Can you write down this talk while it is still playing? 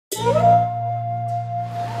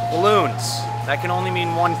lights, that can only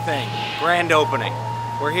mean one thing: grand opening.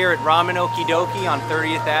 We're here at Ramen Okidoki on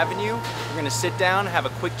 30th Avenue. We're gonna sit down, have a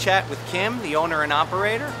quick chat with Kim, the owner and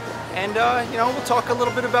operator, and you know, we'll talk a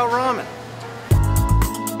little bit about ramen.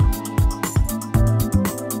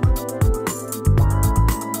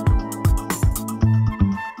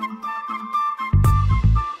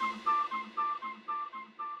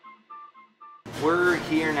 We're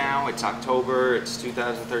here now, it's October, it's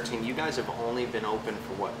 2013. You guys have only been open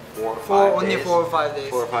for what, 4 or 5 days? Only 4 or 5 days.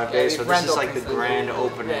 4 or 5 days, so this is like the grand yeah,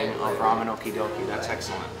 opening of right. Ramen Okidoki. That's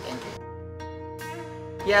excellent. Thank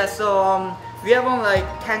you. Yeah, so we have like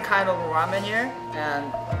 10 kind of ramen here,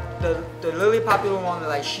 and the really popular one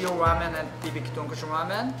like shio ramen and BBQ tonkotsu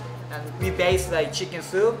ramen, and we base like chicken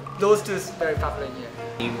soup. Those two is very popular here.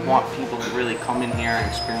 You want people to really come in here and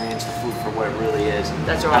experience the food for what it really is, and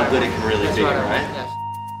That's how good it can really be, right? Yes.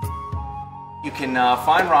 You can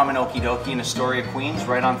find Ramen Okidoki in Astoria, Queens,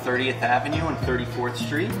 right on 30th Avenue and 34th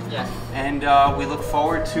Street. Yes. And we look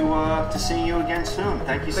forward to seeing you again soon.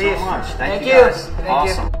 Thank you so much. Thank you you guys. Thank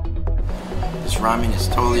awesome. You. This ramen is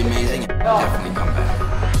totally amazing. Definitely come back.